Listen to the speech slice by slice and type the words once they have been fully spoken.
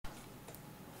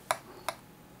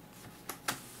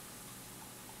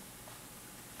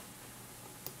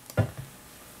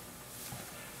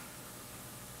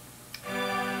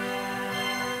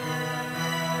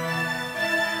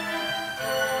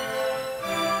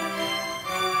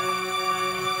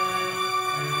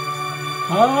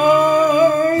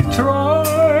I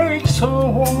tried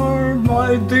so hard,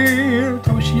 my dear,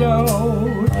 to show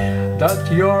that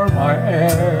you're my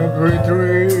every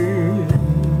dream.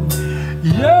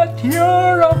 Yet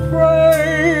you're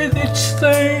afraid each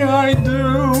thing I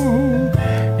do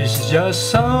is just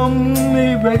some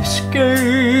evil scheme,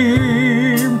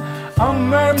 a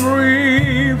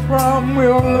memory from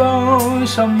your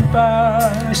lonesome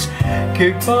past,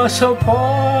 keep us so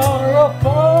far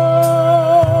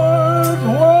apart.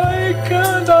 Why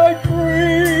can't I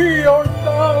free your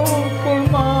doubtful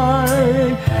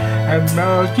mind and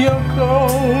melt your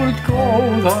cold,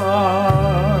 cold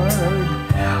heart?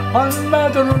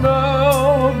 Another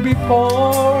love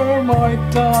before my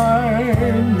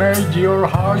time made your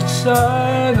heart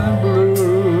sad and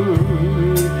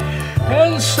blue,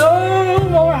 and so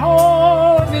my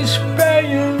heart is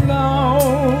paying now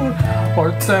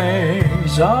for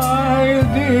things I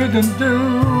didn't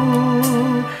do.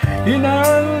 In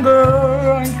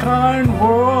anger, unkind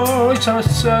words are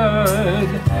said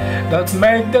that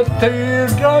make the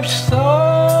teardrops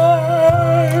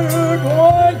start.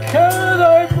 Why can't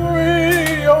I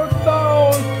free your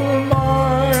doubtful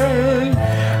mind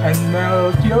and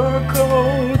melt your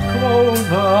cold, cold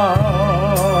heart?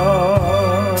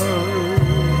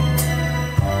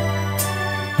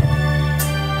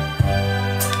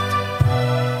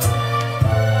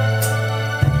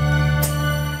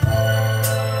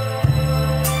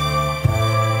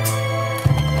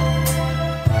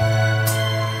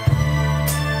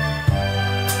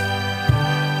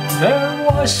 There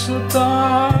was a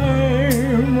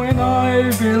time when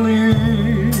I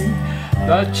believed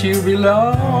that you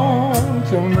belonged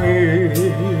to me,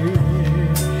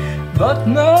 but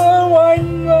now I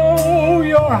know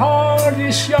your heart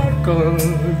is shackled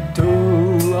to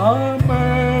a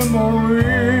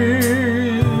memory.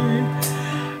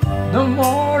 The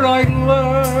more I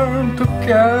learn to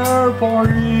care for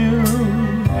you,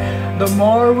 the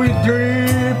more we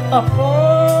drift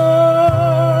apart.